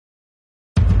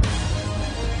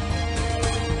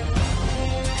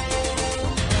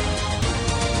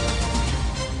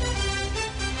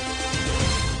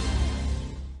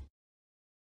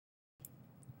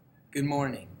Good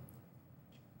morning.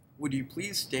 Would you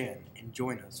please stand and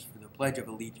join us for the Pledge of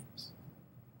Allegiance?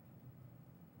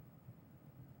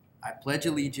 I pledge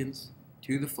allegiance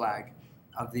to the flag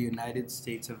of the United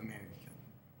States of America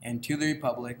and to the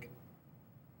republic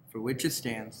for which it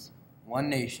stands, one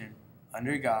nation,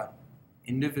 under God,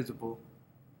 indivisible,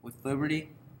 with liberty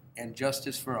and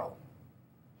justice for all.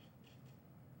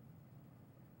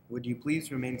 Would you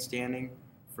please remain standing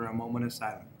for a moment of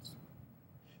silence?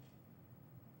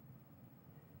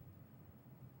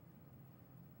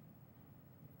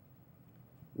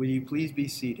 Will you please be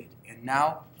seated? And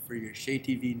now for your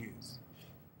SheaTV News.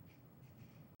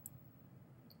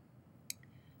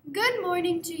 Good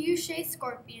morning to you, Shea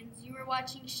Scorpions. You are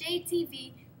watching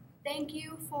SheaTV. Thank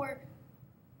you for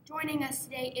joining us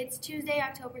today. It's Tuesday,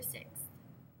 October 6th.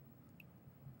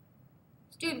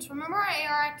 Students, remember our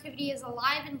AR activity is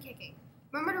alive and kicking.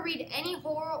 Remember to read any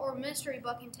horror or mystery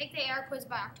book and take the AR quiz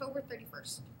by October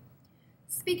 31st.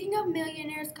 Speaking of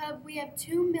Millionaires Club, we have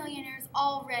 2 millionaires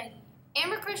already.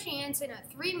 Amber Christiansen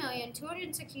at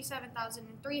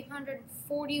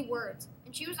 3,267,340 words,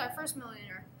 and she was our first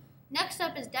millionaire. Next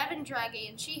up is Devin Draghi,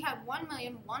 and she had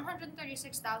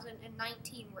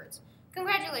 1,136,019 words.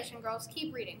 Congratulations, girls.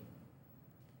 Keep reading.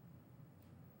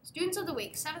 Students of the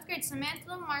Week, 7th grade Samantha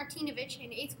Martinovich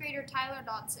and 8th grader Tyler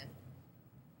Dodson.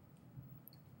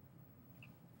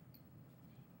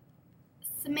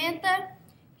 Samantha,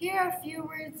 here are a few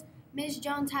words Ms.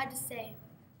 Jones had to say.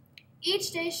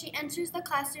 Each day she enters the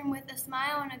classroom with a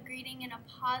smile and a greeting and a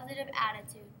positive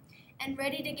attitude, and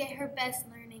ready to get her best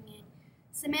learning in.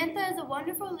 Samantha is a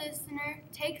wonderful listener,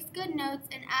 takes good notes,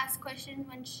 and asks questions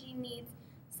when she needs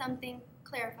something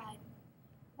clarified.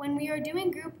 When we are doing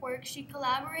group work, she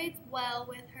collaborates well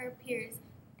with her peers,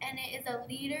 and is a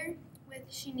leader which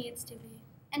she needs to be.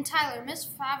 And Tyler, Miss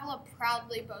Favela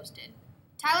proudly boasted.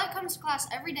 Tyler comes to class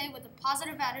every day with a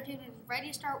positive attitude and is ready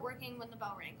to start working when the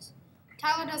bell rings.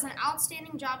 Tyler does an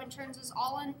outstanding job and turns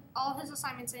all his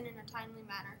assignments in a timely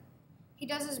manner. He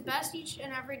does his best each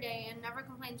and every day and never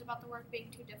complains about the work being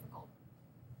too difficult.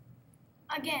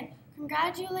 Again,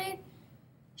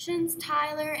 congratulations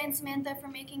Tyler and Samantha for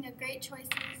making a great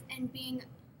choices and being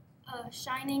a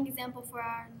shining example for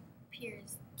our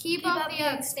peers. Keep up the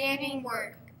outstanding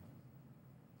work.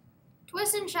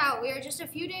 Twist and shout, we are just a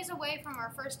few days away from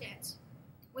our first dance.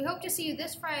 We hope to see you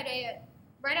this Friday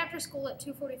right after school at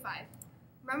 2:45.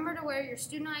 Remember to wear your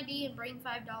student ID and bring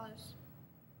 $5.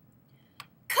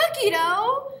 Cookie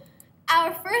dough!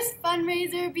 Our first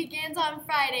fundraiser begins on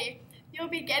Friday. You'll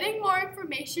be getting more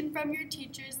information from your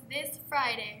teachers this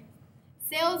Friday.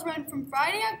 Sales run from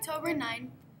Friday, October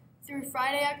 9th through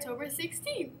Friday, October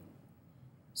 16th.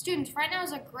 Students, right now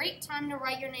is a great time to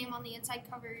write your name on the inside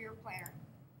cover of your planner.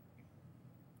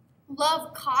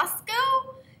 Love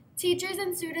Costco? Teachers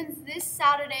and students, this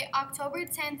Saturday, October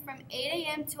 10th from 8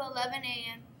 a.m. to 11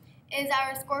 a.m. is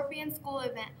our Scorpion School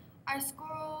event. Our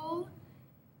school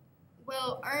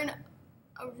will earn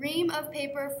a ream of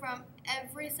paper from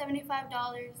every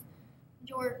 $75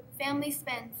 your family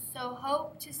spends. So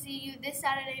hope to see you this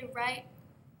Saturday right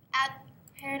at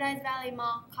Paradise Valley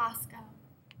Mall, Costco.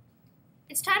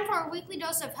 It's time for our weekly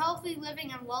dose of healthy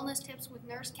living and wellness tips with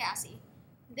Nurse Cassie.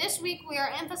 This week we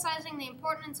are emphasizing the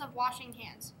importance of washing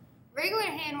hands. Regular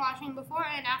hand washing before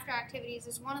and after activities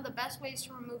is one of the best ways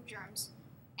to remove germs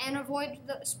and avoid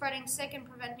spreading sick and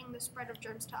preventing the spread of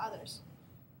germs to others.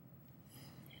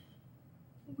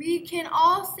 We can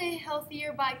all stay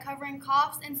healthier by covering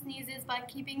coughs and sneezes by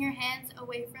keeping your hands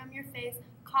away from your face.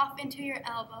 Cough into your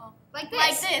elbow. Like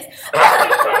this.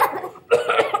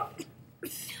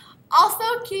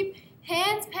 Also keep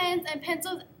hands, pens, and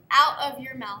pencils out of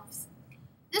your mouths.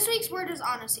 This week's word is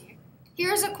honesty.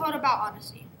 Here's a quote about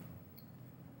honesty.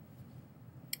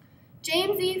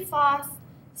 James E. Foss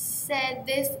said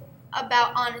this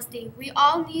about honesty. We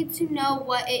all need to know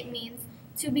what it means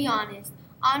to be honest.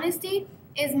 Honesty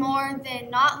is more than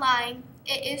not lying.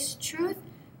 It is truth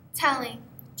telling,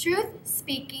 truth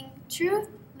speaking, truth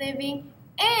living,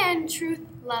 and truth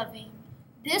loving.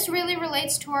 This really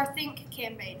relates to our THINK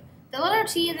campaign. The letter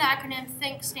T in the acronym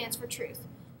THINK stands for truth.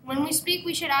 When we speak,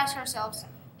 we should ask ourselves,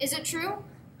 is it true?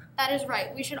 That is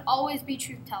right. We should always be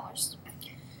truth tellers.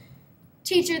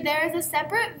 Teacher, there is a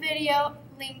separate video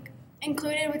link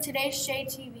included with today's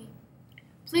SheaTV.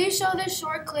 Please show this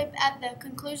short clip at the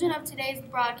conclusion of today's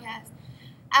broadcast.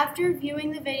 After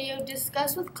viewing the video,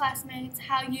 discuss with classmates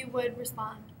how you would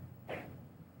respond.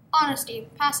 Honesty.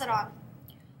 Pass it on.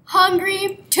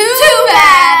 Hungry? Too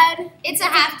bad! It's a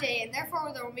half day, and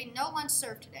therefore there will be no lunch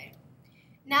served today.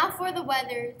 Now for the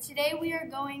weather. Today we are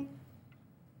going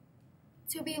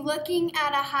to be looking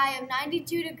at a high of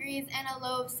 92 degrees and a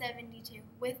low of 72,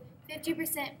 with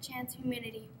 50% chance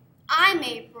humidity. I'm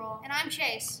April. And I'm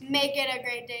Chase. Make it a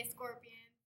great day, Scorpion.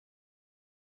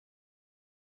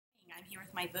 I'm here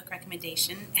with my book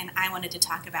recommendation, and I wanted to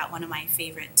talk about one of my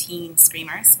favorite teen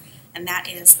screamers, and that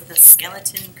is the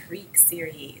Skeleton Creek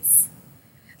series.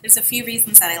 There's a few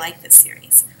reasons that I like this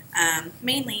series.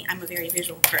 Mainly, I'm a very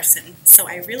visual person, so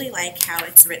I really like how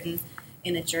it's written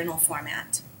in a journal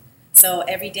format. So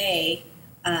every day,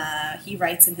 he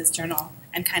writes in his journal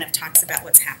and kind of talks about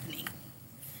what's happening.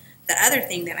 The other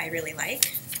thing that I really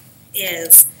like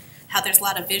is how there's a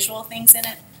lot of visual things in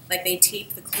it, like they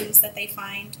tape the clues that they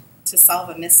find to solve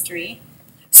a mystery.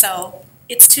 So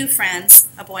it's two friends,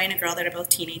 a boy and a girl that are both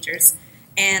teenagers,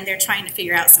 and they're trying to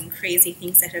figure out some crazy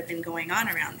things that have been going on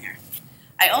around there.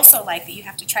 I also like that you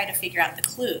have to try to figure out the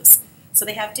clues. So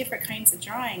they have different kinds of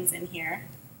drawings in here,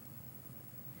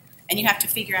 and you have to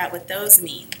figure out what those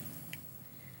mean.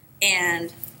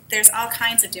 And there's all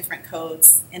kinds of different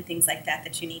codes and things like that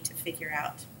that you need to figure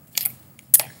out.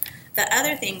 The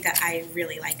other thing that I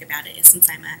really like about it is, since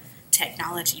I'm a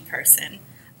technology person,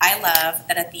 I love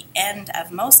that at the end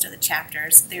of most of the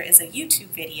chapters, there is a YouTube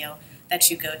video that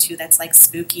you go to that's like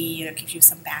spooky, gives you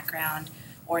some background,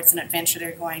 or it's an adventure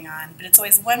they're going on, but it's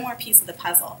always one more piece of the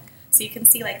puzzle. So you can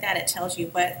see like that, it tells you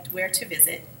where to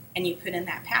visit, and you put in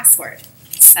that password.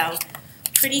 So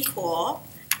pretty cool.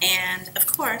 And of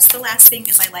course, the last thing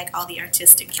is I like all the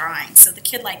artistic drawings. So the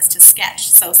kid likes to sketch.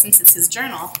 So since it's his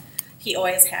journal, he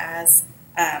always has,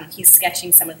 he's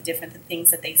sketching some of the different things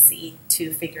that they see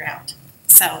to figure out.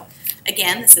 So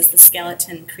again, this is the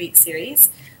Skeleton Creek series.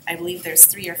 I believe there's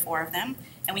 3 or 4 of them,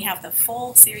 and we have the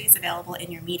full series available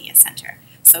in your media center.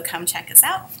 So come check us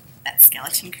out at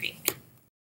Skeleton Creek.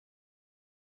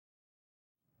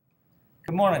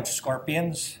 Good morning,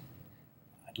 Scorpions.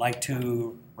 I'd like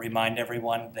to remind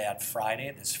everyone that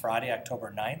this Friday,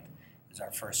 October 9th, is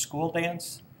our first school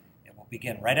dance. It will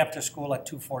begin right after school at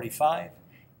 2:45,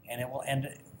 and it will end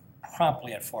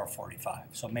promptly at 4:45.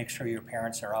 So make sure your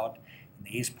parents are out in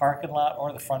the east parking lot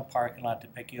or the front parking lot to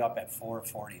pick you up at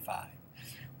 4:45.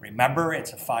 Remember,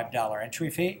 it's a $5 entry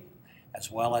fee,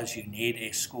 as well as you need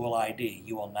a school ID.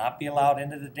 You will not be allowed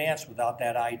into the dance without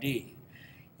that ID.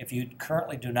 If you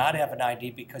currently do not have an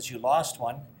ID because you lost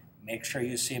one, make sure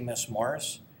you see Miss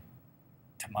Morris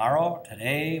tomorrow,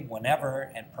 today,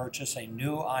 whenever, and purchase a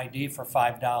new ID for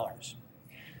 $5.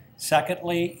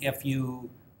 Secondly, if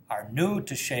you are new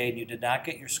to Shea and you did not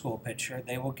get your school picture,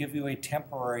 they will give you a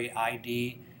temporary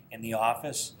ID in the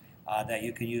office that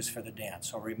you can use for the dance.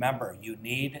 So remember, you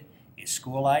need a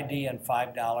school ID and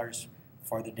 $5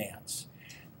 for the dance.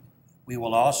 We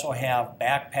will also have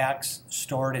backpacks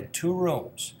stored in 2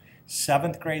 rooms.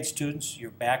 7th grade students,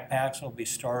 your backpacks will be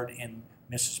stored in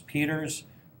Mrs. Peters'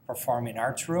 Performing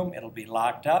Arts room. It'll be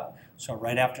locked up, so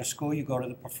right after school you go to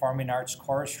the Performing Arts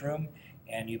chorus room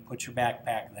and you put your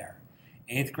backpack there.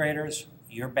 8th graders,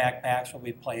 your backpacks will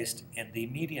be placed in the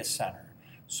media center.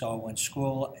 So when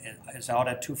school is out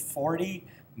at 2:40,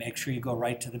 make sure you go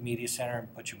right to the media center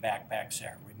and put your backpacks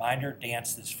there. Reminder,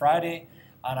 dance this Friday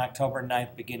on October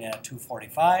 9th beginning at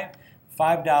 2:45,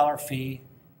 $5 fee,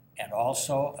 and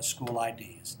also a school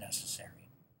ID is necessary.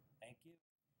 Thank you.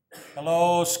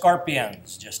 Hello,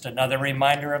 Scorpions. Just another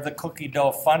reminder of the cookie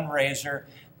dough fundraiser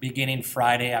beginning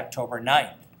Friday, October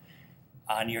 9th.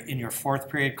 In your 4th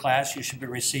period class, you should be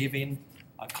receiving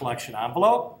a collection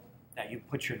envelope that you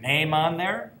put your name on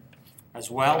there, as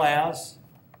well as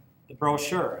the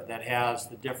brochure that has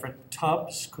the different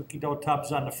tubs, cookie dough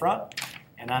tubs on the front,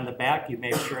 and on the back you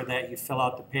make sure that you fill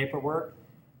out the paperwork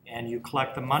and you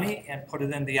collect the money and put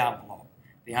it in the envelope.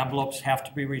 The envelopes have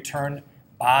to be returned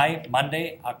by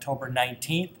Monday, October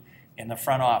 19th in the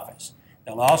front office.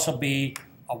 There'll also be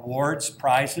awards,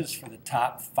 prizes for the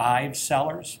top 5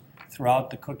 sellers throughout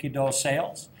the cookie dough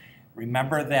sales.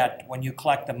 Remember that when you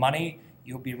collect the money,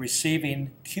 you'll be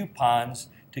receiving coupons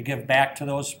to give back to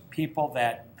those people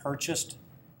that purchased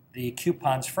the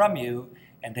coupons from you,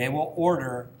 and they will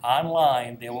order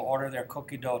online, they will order their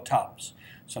cookie dough tubs.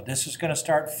 So this is going to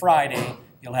start Friday.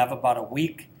 You'll have about a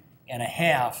week and a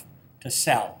half to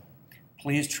sell.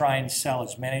 Please try and sell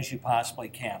as many as you possibly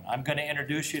can. I'm going to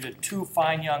introduce you to 2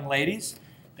 fine young ladies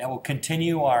that will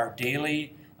continue our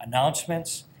daily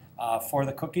announcements for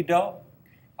the cookie dough.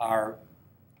 Our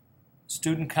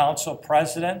Student Council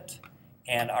President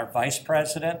and our Vice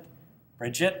President,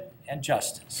 Bridget and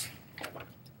Justice.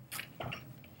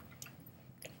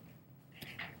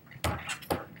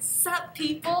 Sup,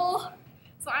 people?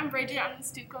 So I'm Bridget, I'm the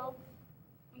Stuco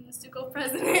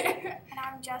president. And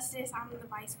I'm Justice, I'm the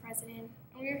vice president.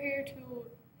 And we're here to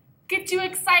get you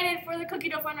excited for the cookie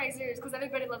dough fundraisers because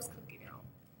everybody loves cookie dough.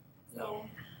 So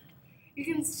You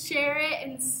can share it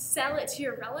and sell it to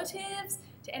your relatives,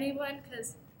 to anyone,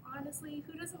 because honestly,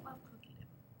 who doesn't love cookie dough?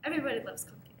 Everybody loves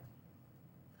cookie dough.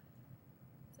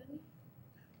 So,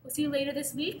 we'll see you later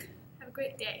this week. Have a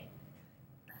great day.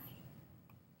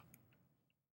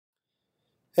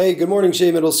 Hey, good morning,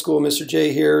 Shea Middle School. Mr.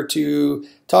 J here to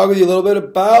talk with you a little bit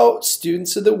about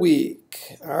Students of the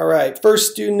Week. All right,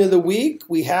 first student of the week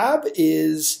we have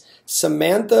is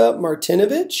Samantha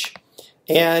Martinovich,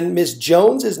 and Ms.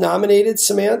 Jones has nominated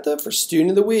Samantha for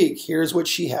Student of the Week. Here's what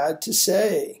she had to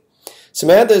say.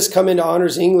 Samantha has come into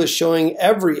Honors English showing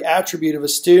every attribute of a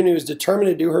student who is determined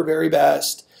to do her very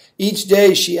best. Each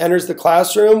day she enters the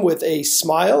classroom with a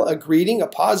smile, a greeting, a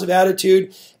positive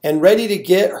attitude, and ready to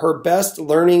get her best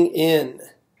learning in.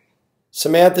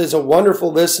 Samantha is a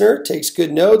wonderful listener, takes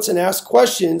good notes, and asks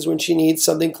questions when she needs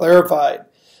something clarified.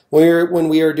 When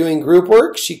we are doing group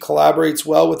work, she collaborates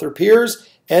well with her peers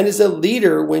and is a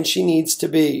leader when she needs to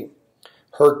be.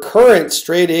 Her current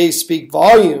straight A's speak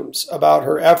volumes about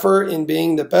her effort in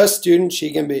being the best student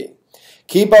she can be.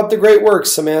 Keep up the great work,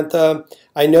 Samantha.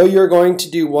 I know you're going to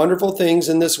do wonderful things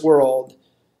in this world.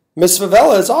 Miss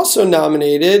Favela has also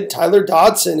nominated Tyler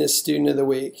Dodson as Student of the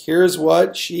Week. Here's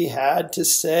what she had to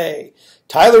say.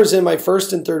 Tyler's in my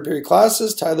first and third period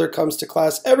classes. Tyler comes to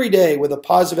class every day with a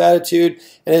positive attitude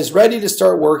and is ready to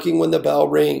start working when the bell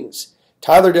rings.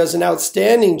 Tyler does an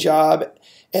outstanding job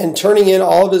and turning in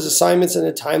all of his assignments in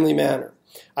a timely manner.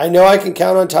 I know I can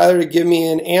count on Tyler to give me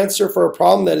an answer for a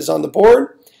problem that is on the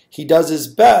board. He does his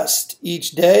best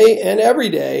each day and every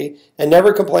day and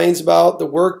never complains about the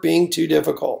work being too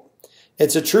difficult.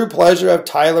 It's a true pleasure to have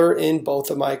Tyler in both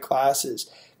of my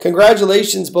classes.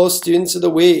 Congratulations, both Students of the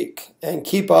Week, and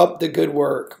keep up the good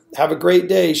work. Have a great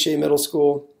day, Shea Middle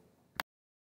School.